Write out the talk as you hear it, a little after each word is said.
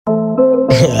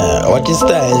What is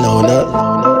style now,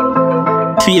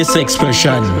 no? Face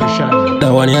expression.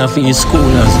 That one you have for your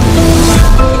SKOOLAZ.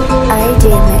 I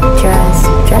didn't trust.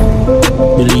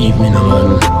 Believe me, no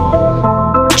man.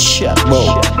 Chat, bro.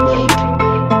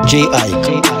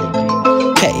 JAMAICAN.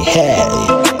 Hey.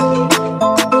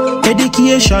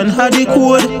 Education had the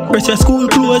code. Press your school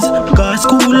clothes. Cause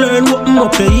school learn what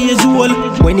up your years old.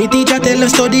 When the teacher tell you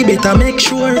study, better make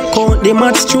sure. Count the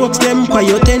math strokes them by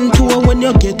your 10 to when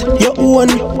you get your own.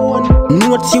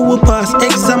 Notes you will pass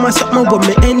exam or something, but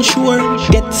me ensure.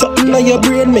 Get something on your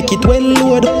brain, make it well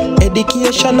load.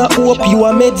 Education I hope you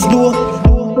are meds do.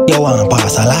 You want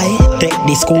pass a lie? Take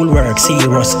the schoolwork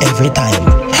serious every time.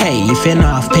 Hey, if you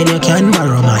not have pen, you can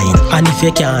borrow mine. And if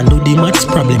you can't do the maths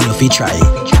problem, you fi try.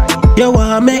 You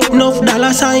want make enough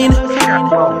dollar sign.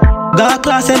 Got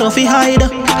class enough fi hide.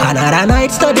 Another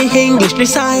night study English, the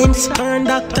science. Turn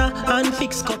doctor and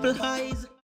fix couple eyes.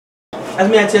 As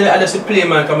me I tell you, I just play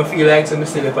man, cause I feel like some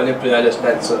still up on the play, I just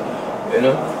dance so, you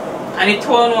know? And it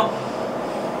turn what?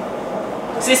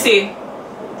 Sissy?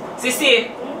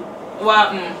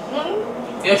 What?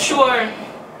 You sure?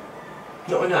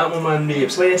 No, I'm a man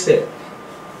babes, what you say?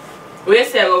 Where you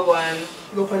say go on?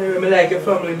 Go up on the room, I like your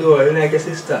family door, you like your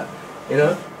sister, you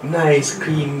know? Nice,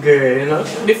 clean girl, you know?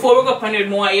 Before we go up on the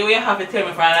more, you have to tell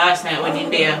me from last night when you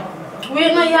there.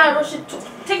 Wait, no, yeah, rush it.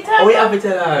 Take time. Oh, you have to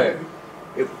tell her?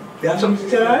 You have something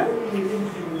to tell her?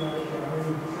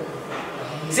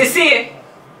 Sissy?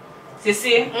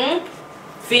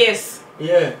 Face?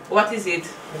 Yeah. What is it?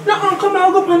 No, come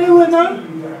on, go up on the road now.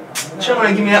 She want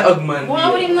to give me a hug, man. Why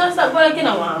would you not stop going again?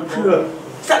 Sure.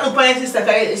 Start up on your sister,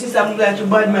 because your sister moves like a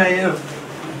bad man, you know?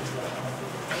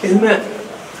 Isn't it?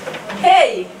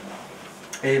 Hey!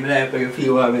 Hey, me like how you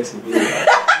feel what I'm messing with.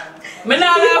 Me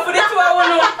not laugh for the 2 hours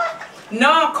no.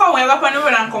 No, come, we go up on the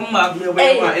road and come back.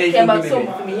 Yeah, Hey, come back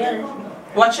something for me, yeah?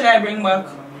 What should I bring back?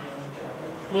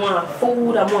 More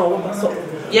food and more over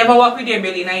something. You ever walk with your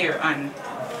belly in your hand?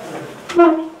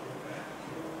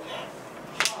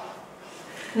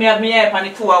 Me have me hair on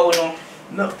the 2 hours now.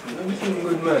 No, everything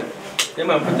good, man. Yeah,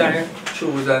 man, put on your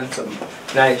shoes and some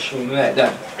nice shoes like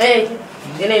that. Hey,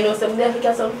 you didn't know something there?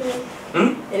 Because something?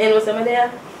 You didn't know something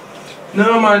there?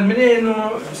 No, man, I didn't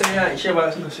know. Say yeah, she have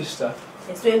a sister.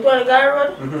 So you want to go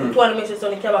road? You want to make sure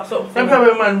something come back something? No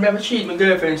problem, man. I have to cheat my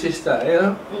girlfriend's sister, you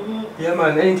know? Yeah,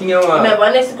 man, anything you want.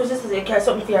 Remember, next to sister, you carry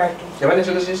something for your kid. You want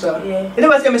next sister? Yeah. You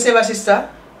never tell me say my sister?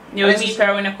 You will meet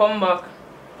her when you come back.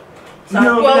 So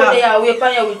no, you out there, wait for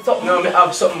you with something. No, I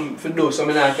have something to do, so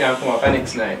I can't come up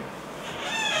next night.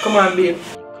 Come on, babe.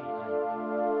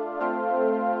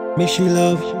 Me she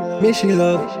love, me she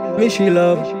love, me she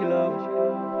love.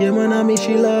 Yeah, man, I me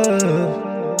she love.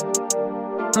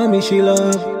 I me she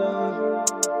love.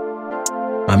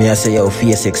 I mean, I say your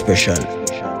face expression.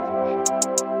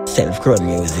 Self-crown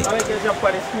music. I make you jump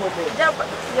on the smooth. Jump,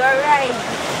 you're right.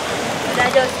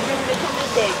 That just bring me to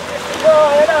mistake. No,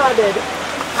 you're not dead.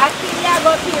 Actually, I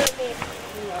got here me.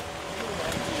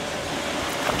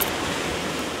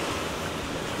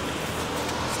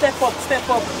 Step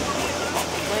up.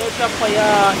 When you jump for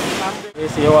your... You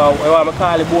see, you want me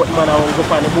call the boat, man, I want to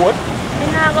go on the boat?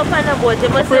 I don't go on the boat. You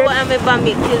must say what I'm a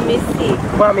vomit till me see.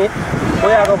 Vomit?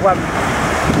 Where you go vomit?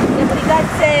 Yeah, but God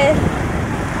say...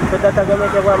 But that's going to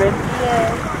make you vomit?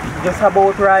 Yeah. Just a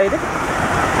boat ride?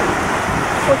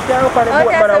 Push you up on the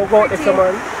boat, man, I will go out this man.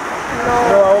 No.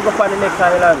 No, I will go on the next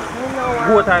island. No.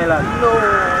 Goat Island? No.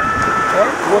 Eh?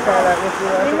 Goat Island, you see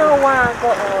what? I don't want to go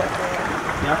out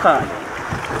there. You can't.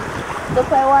 Look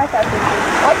where water is.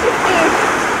 What you see?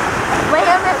 When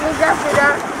you make me just do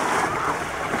that?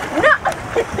 No!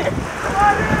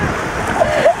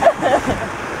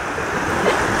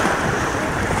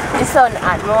 The sun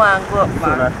hot, I want to go up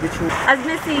back. As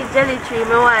me see jelly tree, I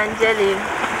want jelly.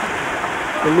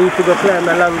 You need to go climb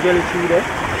a long jelly tree there?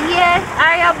 Yes,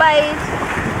 are you by it?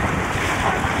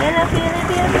 You don't feel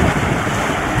it, baby?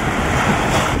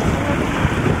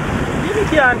 You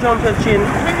can't jump your chin.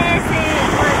 I didn't say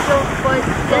it was jump, but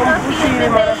you don't feel my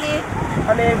belly.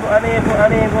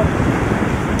 Unable.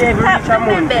 Never reach a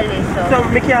moon. Belly, so. So,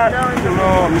 I can't. No,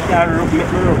 I can't rub. Make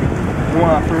me rub. I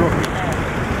want to rub.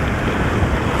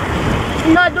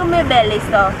 No, do my belly,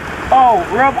 so. Oh,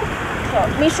 rub? So,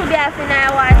 me should be having a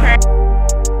water.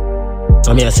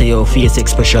 I mean, I say your face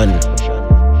expression.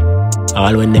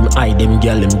 All when them eye them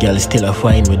girl still a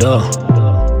fine with her.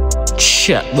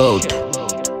 Chat bout.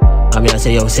 I mean, I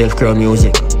say your self-crown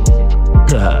music.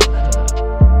 Them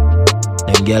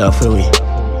girl are for me.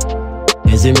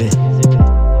 You see me?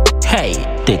 Hey,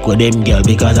 take with them girl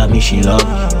because I me she love.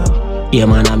 Yeah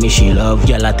man, I me she love.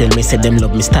 Girl I tell me say them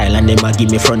love me style and them a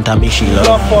give me front and me she love.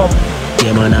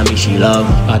 Yeah man, I me she love.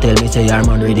 I tell me say your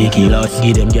man ridiculous.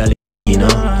 Give them girl, you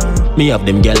know. Me have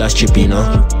them girl a strip, you know.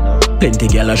 Plenty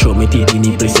girl a show me teeth in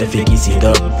the place if you kiss it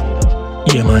up.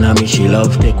 Yeah man, I me she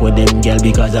love. Take with them girl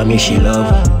because I me she love.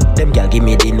 Them girl give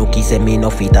me the nookie, say me no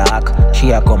fit talk.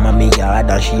 She a come on me yard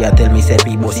and she a tell me say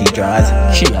fi bossy draws.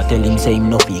 She a tell him say him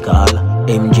no fi call.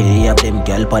 MJ have them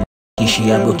girl pan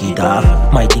she a broke it off.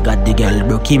 Mighty got the girl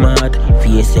broke him out.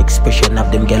 Face expression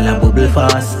of them girl a bubble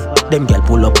fast. Them girl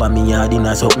pull up on me yard in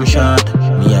a something short.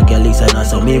 Me a girl is a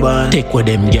so me born. Take with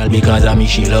them girl because I me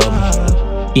she love.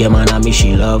 Yeah man, I me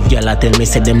she love. Girl I tell me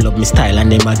say them love me style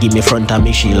and them a give me front and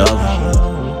me she love.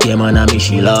 Yeah man, I me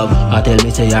she love. I tell me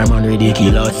say your man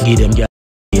ridiculous. Give them girl,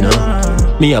 you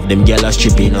know. Me have them girl a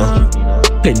strip, you know.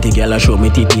 Plenty girl a show me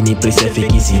teeth in the place if you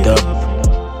kiss it up.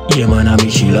 Yeah man, I me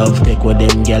she love. Take with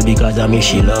them girl because I me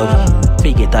she love.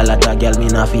 Me get a lot of girl, me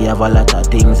not fi have a lot of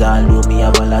things. Although me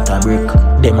have a lot of brick.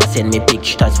 Them a send me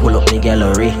pictures full up me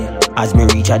gallery. As me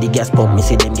reach at the gas pump, me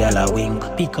see them girl a wink.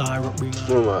 Pick her up, bring.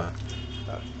 No man,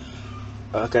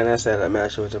 how can I say that me I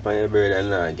show up on your bird and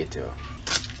not get you?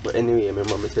 But anyway, my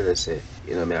mom tell her say,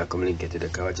 you know, me I come link it to the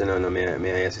car. You know, me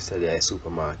I used to study at a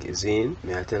supermarket. Zine,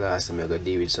 me I tell her say me I go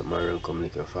deal with something around come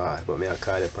link you fast. But me I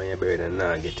call up on your bird and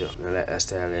not get you. I like that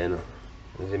style, you know.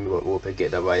 And then me hope I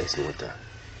get the voice note.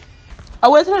 I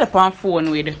was on the phone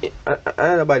with.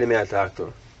 I nobody me I talk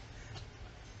to.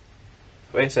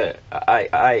 What you say?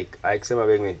 I say my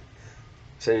beg me.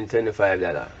 Send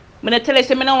 $25. But I tell you,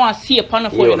 say I don't want to see a pan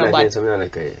of phone.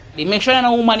 They make sure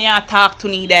no woman you talk to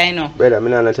me there, you know. Brother, I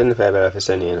don't $25 for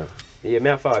sending, you know. Yeah,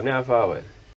 me a forward.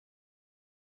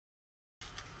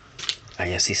 And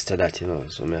your sister that, you know,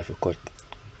 so me have to cut.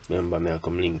 Remember, me I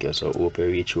come link you, so hope you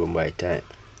reach home by time.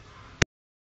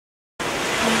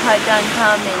 I can't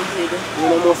comment with you. You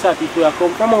know, most happy to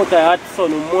come from out of hot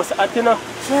sun, most hot, you know.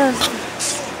 Just.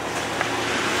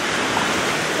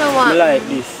 So what? You like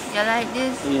this? You like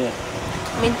this? Yeah.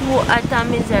 Me too hot and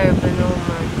miserable now,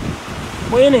 man.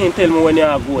 But you didn't tell me when you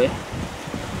are going.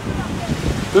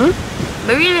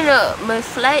 I really know, my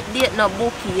flight date not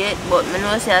book yet, but I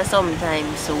know say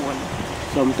sometime soon.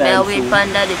 Sometime soon? I wait for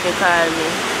daddy to call me.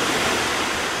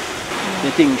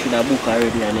 The thing should have booked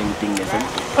already and everything, you see.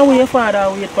 How will your father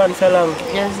wait for so long?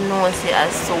 Just know say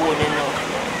as soon, you know.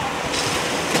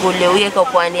 Good, you wake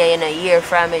up one day, you know, hear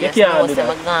from me, just know say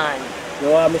I'm gone. You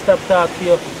want me to stop talking to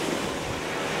you?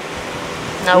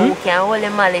 Now who can hold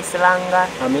him malice longer?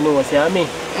 I mean, know say I me.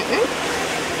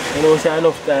 You know say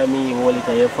enough time me hold it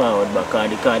on your forward back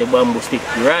because the bamboo stick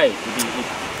right.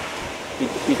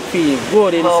 It feels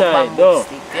good inside though.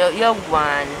 You're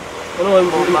one. You know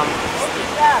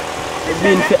I've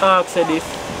been to ask her this.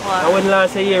 What? I went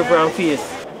last year from face.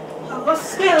 I go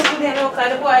smell good you know,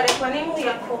 because the boy they when him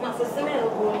here come off smell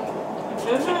good.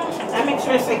 I make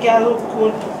sure the girl look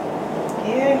good.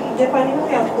 Yeah, they when him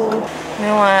here come. I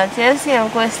want to ask him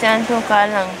question took a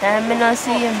long time. I don't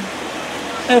see him.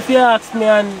 If you ask me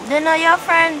and They know your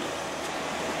friend.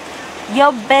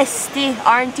 Your bestie,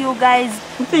 aren't you guys?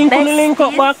 you think you link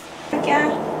up back? Yeah.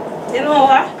 You know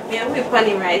what? Me a whip on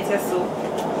him right here so.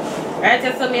 Right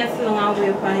here so me a slow and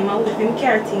whip on him. I hope him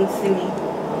care things to me.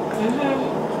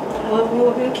 I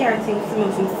hope him care things to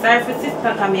me. Sorry for sister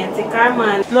because me a take her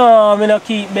man. No, I don't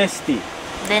keep bestie.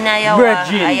 Then are you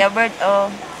Virgin. Are you bird?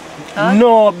 Oh. Oh.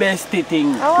 No bestie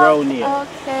thing Oh, round here.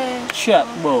 okay. Shut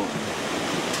bro.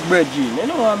 Virgin. You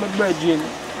know I'm a virgin.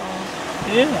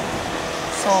 Yeah.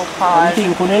 So I Paul.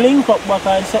 think when you link up back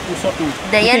and something.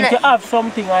 Then You you think know- you have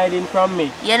something hiding from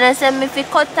me? You know say me fi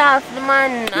cut off the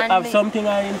man You and have me. something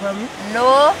hiding from me?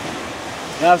 No.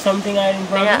 You have something hiding Me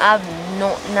from not me? have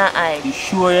nothing to hide. You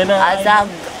sure you're not As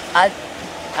hiding?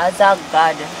 a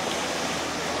God.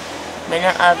 Me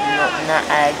not have nothing to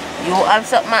hide. You have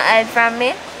something to hide from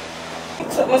me?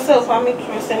 Took myself and make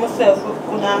sure say myself look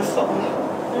good and something.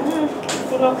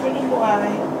 Good up with the boy.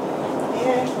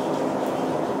 Yeah.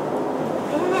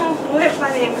 Wait for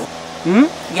him.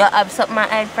 You have something to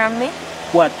hide from me?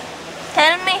 What?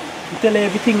 Tell me. You tell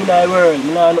everything in the world.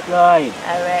 You know nothing to hide.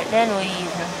 Alright, then we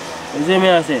even. You see me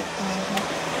I say?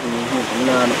 You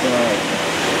know nothing to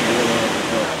hide.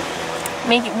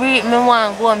 Me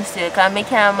want to go home still because I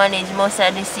can't manage most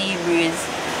of the sea breeze.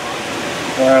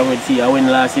 Or with sea, I went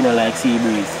last you know like sea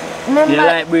breeze. Remember, You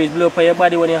like breeze blow up on your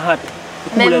body when you're hot.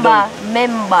 You cool it down.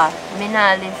 remember, me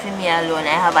not live for me alone.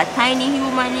 I have a tiny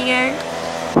human here.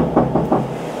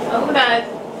 Oh, Dad.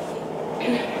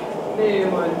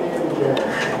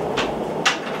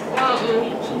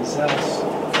 Jesus.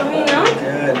 For me now?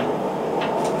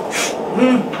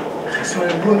 Good.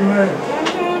 Smell good, man.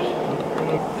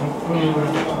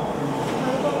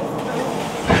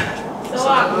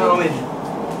 What's wrong with you?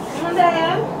 I'm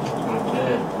there.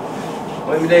 Okay.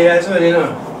 When I'm there as well, you know.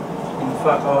 In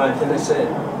fact, I want to say,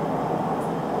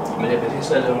 I'm going to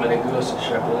sell them at the grocery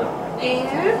shop, you know.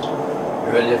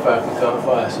 Yeah. Really far, if you come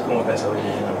fast, you come up as well, you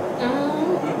know.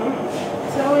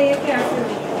 So what you care for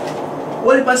me?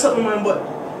 What if I something, man, but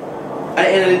at the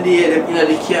end of the day, them in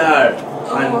the car,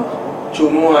 and show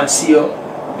me want to see you,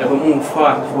 you have to move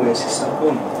fast before your sister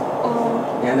come.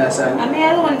 Oh. You understand? I mean,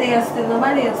 alone there still,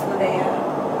 nobody else was there.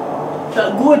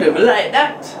 That's good, I like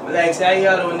that. I like say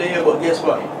I alone there, but guess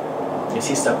what? Your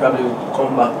sister probably will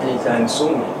come back anytime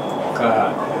soon.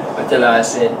 Because I tell her, I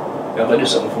said, you're going to do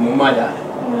something for my mother.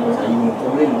 And you won't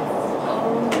come in.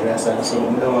 And that's what I said,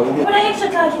 you know what we do. Where the extra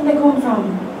car can they come from?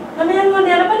 I mean, alone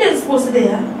there, nobody is supposed to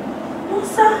there. No,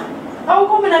 sir. I'll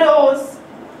come in at the house.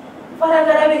 But I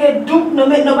gotta make a dupe, no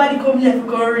make nobody come there for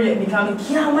go rape me. Because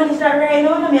I can't manage that right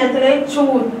now, I tell you the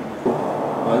truth.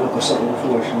 I'll look at something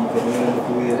before she comes in and look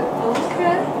away.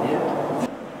 Okay. Yeah.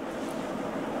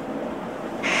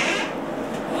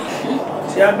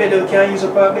 See, I bet you can't use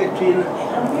up our bed, Trina.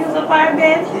 Use up our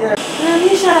bed? Yeah. No,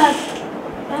 Nisha.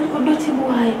 I'm a dirty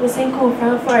boy. We sing come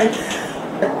from first.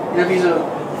 Yeah, Visa.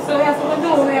 So we have to do,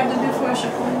 we have to do before she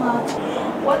come out.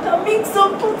 What a mix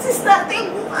up to sister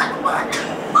thing, man.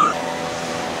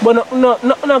 But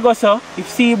no go so. If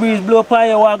sea breeze blow by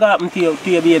you, what happen to your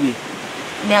baby? Me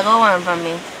go one for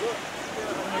me.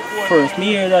 First, me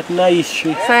hear that nice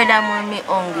shit. Furthermore, me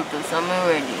hungry too, so me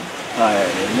ready. Alright,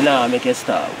 then me now make you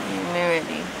stop. Me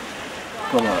ready.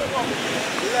 Come on.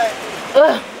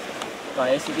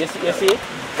 You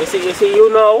see you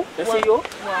know? You see you?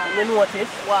 Wow. You notice?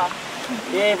 Wow.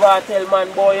 You ever tell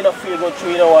man boy you don't feel good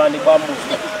through the one the bamboo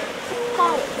stick?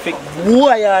 Pick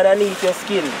boy underneath your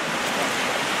skin.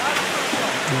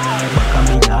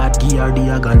 I'm hard gear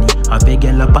the agony. I beg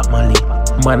you pop my lip.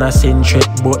 Man a centric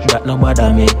but that no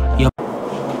bother me. Yeah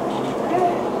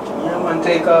man,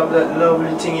 take off that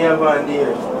lovely thing you have on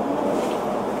there.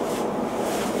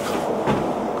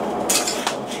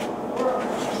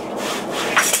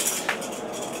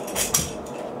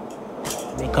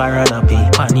 Make her run a pay.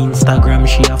 On Instagram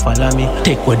she a follow me.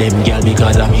 Take with them girl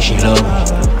because of me she love.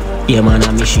 Yeah man,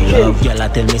 I me she love. Girl a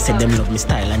tell me say them love me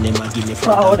style and them a give me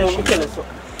front.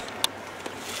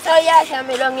 So yeah, can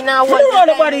me down in a You know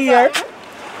nobody here.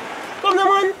 Come on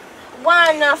man.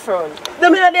 One in front.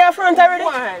 Them in their front already.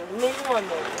 One. Me one.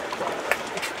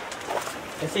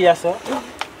 You see ya sir?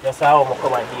 That's how I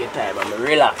come at daytime and I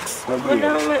relax. Go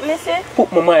down, me say.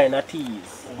 Put my mind at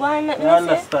ease. Go on, me You say.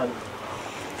 understand?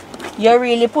 You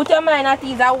really put your mind at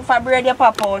ease and for bread you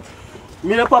pop out.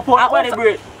 Me no pop out by the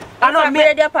bread. I For know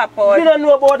bread you pop out. me don't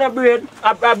know about the bread.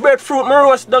 A breadfruit me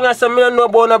roast down and say me don't know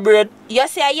about the bread. You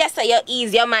say yes, so you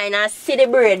ease your mind and see the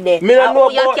bread there. Me don't know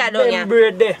about down them here.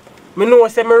 bread there. Me know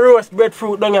say me roast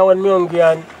breadfruit down here when me hungry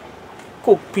and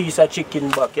cook piece of chicken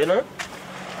back, you know?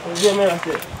 You see me I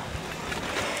say?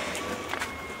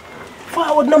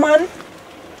 Forward no man.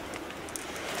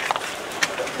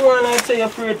 Go on and say you're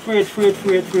afraid.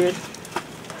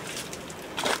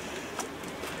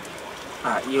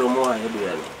 Ah, you more you do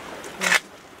it.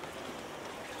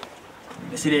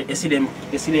 You see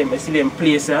them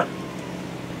place, a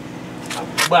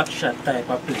back shot type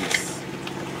of place.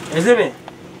 You see me?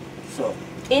 So.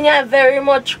 In a very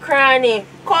much cranny.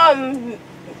 Come.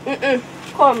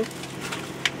 Come.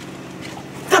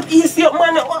 Stop easy up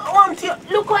man, I want you.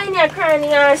 Look how in your cranny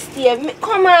and stay.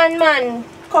 Come on man.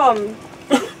 Come.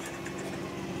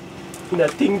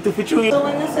 That thing to fit you. So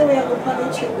when you say we have a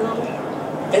public trip now,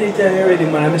 Anytime you're ready,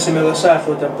 man, I'm going to start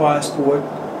out a passport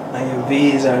and your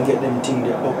visa and get them things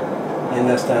there up. You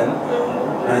understand?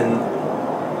 And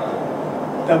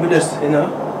probably just, you know,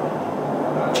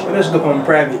 we just go on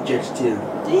private jet still.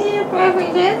 Do you hear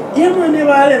private jet? Yeah, man, they have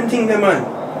all them things there, man.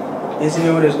 You see,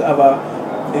 we just have a,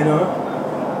 you know,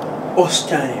 us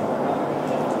time.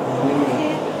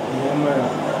 Okay. Yeah, man.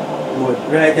 But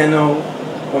right now,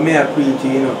 when I preach,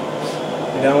 you know,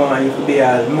 I don't want you to be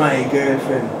as my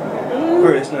girlfriend.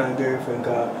 Personal girlfriend,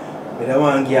 because I don't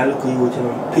want to get a look at you, you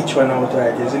know, pitch one out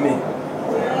right, you see me?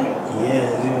 Yeah,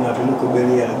 you see me, have to look at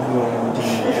belly and go and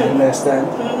everything, you understand?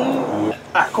 Yeah.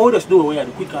 I call us do it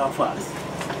quick and fast.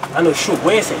 I know shoot,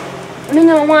 what you say? Me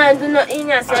no want to do nothing in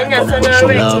your son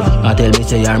already. I tell me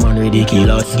say your man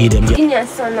ridiculous. Give them In your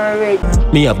son already.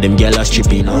 me have them girls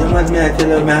stripping Yeah, now. man, I tell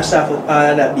you, I start with all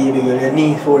of that baby girl, you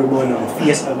need for about now,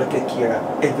 face I will take care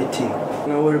of everything.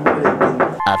 Don't worry about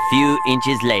everything. A few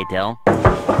inches later.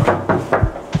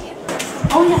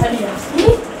 oh yeah, yes. Me?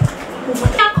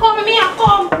 I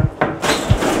come.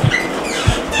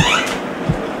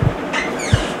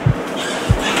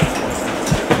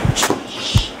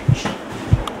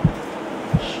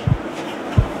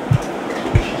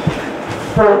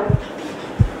 How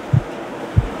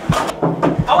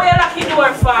are you locking the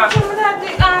door for?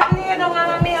 I'm near the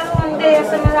one me alone there,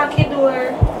 so I lock the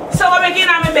door. So I'm making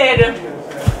on my bed.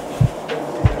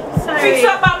 Sorry. Fix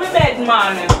up on my bed,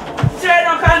 man. Sir,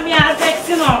 don't call me and text,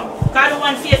 you know. Because I don't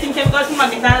want to face him because he might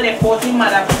get left out his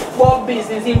mother. For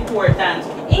business important.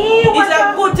 It's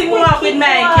a good thing we walk with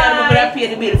my car, but I pay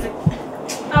the bill for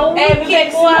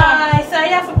wicked boy, so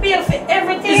you have to pay for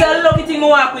everything. it's a lucky thing we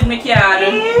walk with my car.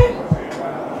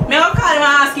 Me go call him and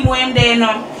ask him where I'm there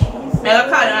now. Me go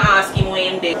call him and ask him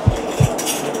where I'm there.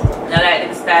 I like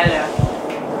the style.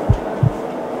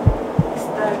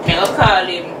 Me go call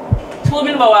him. 2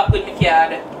 minutes I walk with my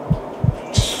car.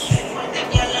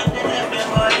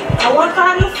 I walk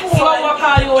on the phone. So I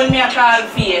call you when me a call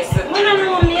face. I don't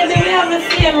know, maybe we have the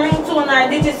same ringtone or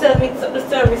digital mix up the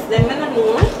service then, I don't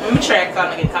know. Let me try to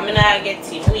come again, because I don't get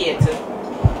him. Wait.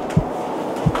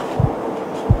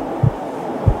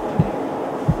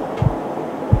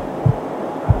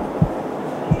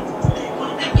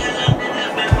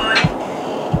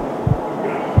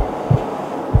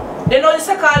 They know this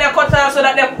a call you cut off so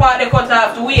that they part they cut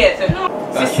off to wait. No.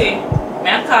 See,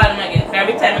 I call him again.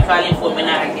 Every time I call him phone,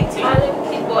 I don't get him. Call him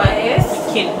kid boy, yes?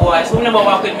 Kid boy, so we never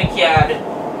walk with my card.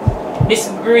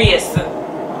 Disgrace.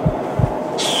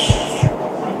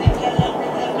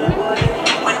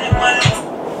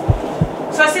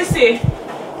 So Sissy,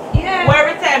 Yeah. where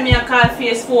every time I call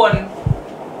face phone,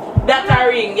 that a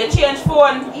ring, you change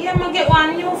phone? Yeah, I get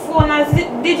one new phone as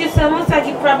digital must have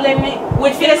a problem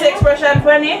With face expression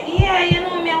for it? Yeah, you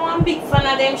know me, I'm one big fan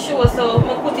of them shows, so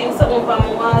I put in something for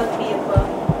my wallpaper.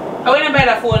 I want to buy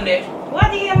that phone there.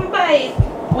 What do you buy?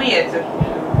 Wait,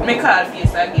 me call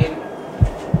face again.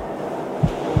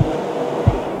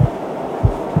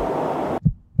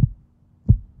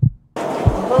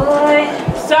 Boy.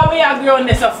 So we are grown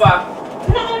this so far.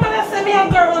 No, but I say me a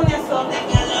girl on this one.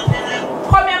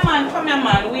 Come here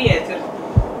man, wait.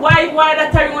 Why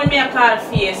that ring when me a call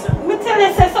face? Me tell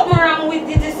you say something wrong with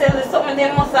digital, something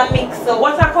they must have mixed up.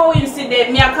 What a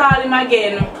coincidence, me a call him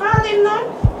again. Call him now.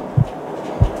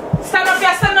 Stand up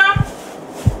here, stand up.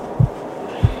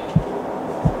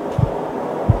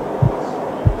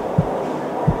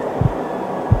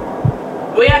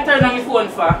 Where you turn on my phone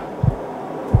for?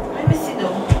 Let me sit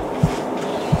down.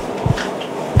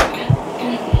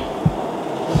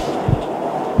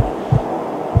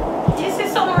 You see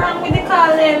something wrong with the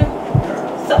calling?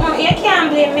 Something, you can't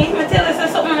blame me. I tell you say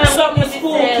something wrong Something with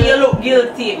spooky, you look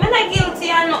guilty. I'm not guilty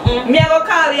or nothing. Me I go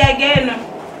call you again.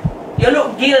 You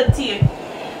look guilty.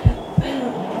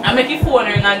 I make your phone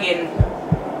ring again.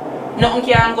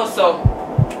 Nothing can go so.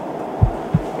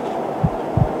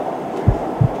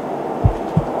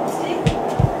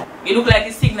 You look like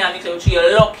the signal because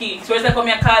you're lucky. So it's like come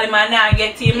here call him and now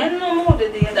get him. You know more the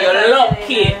day that You're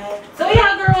lucky. So you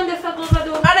are girl on the circle to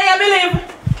do? And I believe.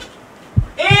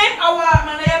 Eh? I walk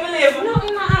man, I believe.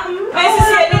 Nothing happened. I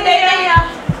see you there.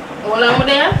 Hold on,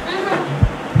 there?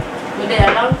 We're there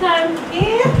a long time.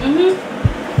 Yeah?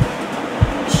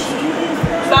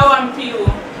 Jesus. So I'm to you.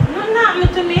 Nothing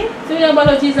happened to me. So you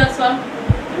about Jesus for?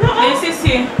 No. Yes,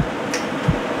 see.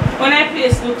 When I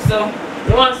Facebook so.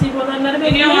 You want to sleep out under the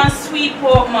bed? You want sweet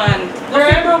pork man. Go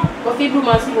for broom. Go for broom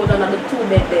and sleep out under the 2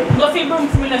 bed then. Go for broom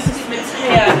for me to see me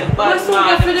tired. I'm so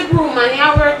good for the broom man.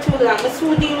 You work too long. I'm so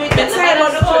deal with that. The time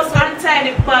of the house and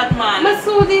tidy bad man. I'm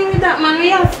so deal with that man. You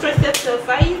have to stress yourself.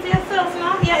 I eat yourself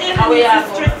now. You don't need to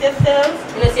stress yourself.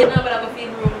 You say no, but I go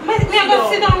feed broom. I'm going to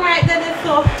sit down right there.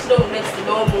 So. Sit down next to the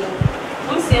door move.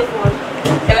 I'm safe one.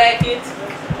 You like it?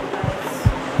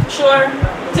 Sure.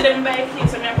 To them buy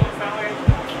kids when I come from work.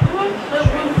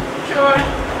 Sure.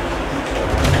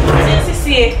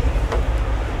 See.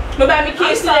 But buy me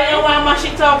case now, you want to mash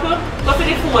it up? Go for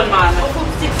the phone, man. Go put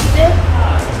 6 there.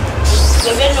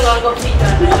 So then you're going to go feed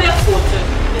that. Move your foot.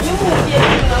 You move here,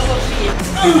 you're going to go feed.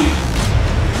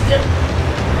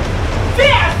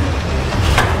 Fair!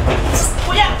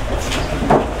 Oh, yeah.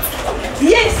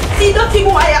 Yes, see, dirty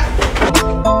boy.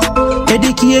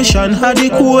 Education had the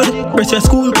code. Press your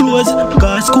school close.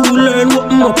 Cause school learn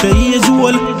what up to years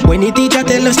old. When the teacher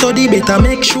tell you study, better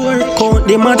make sure. Count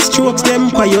the math strokes them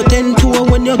for your 10 to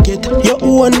when you get your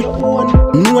own.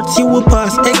 Notes you will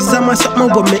pass. Exam or something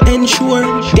but me ensure.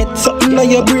 Get something on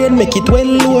your brain, make it well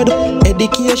load.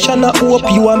 Education I hope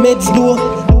you are meds do.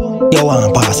 You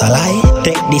want pass a lie?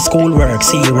 Take the schoolwork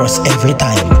serious every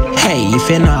time. Hey, if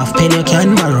you not have pen, you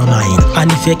can borrow mine.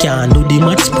 And if you can't do the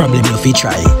maths problem, you fi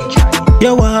try.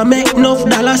 You want make enough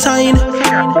dollar sign?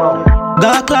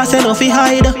 Got class enough fi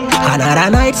hide. Another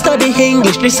night study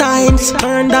English, the science.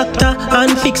 Turn doctor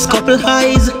and fix couple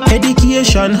eyes.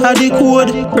 Education had the code.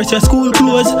 Press your school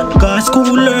clothes. Cause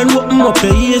school learn what up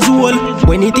to years old.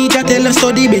 When the teacher tell us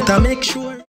study, better make sure.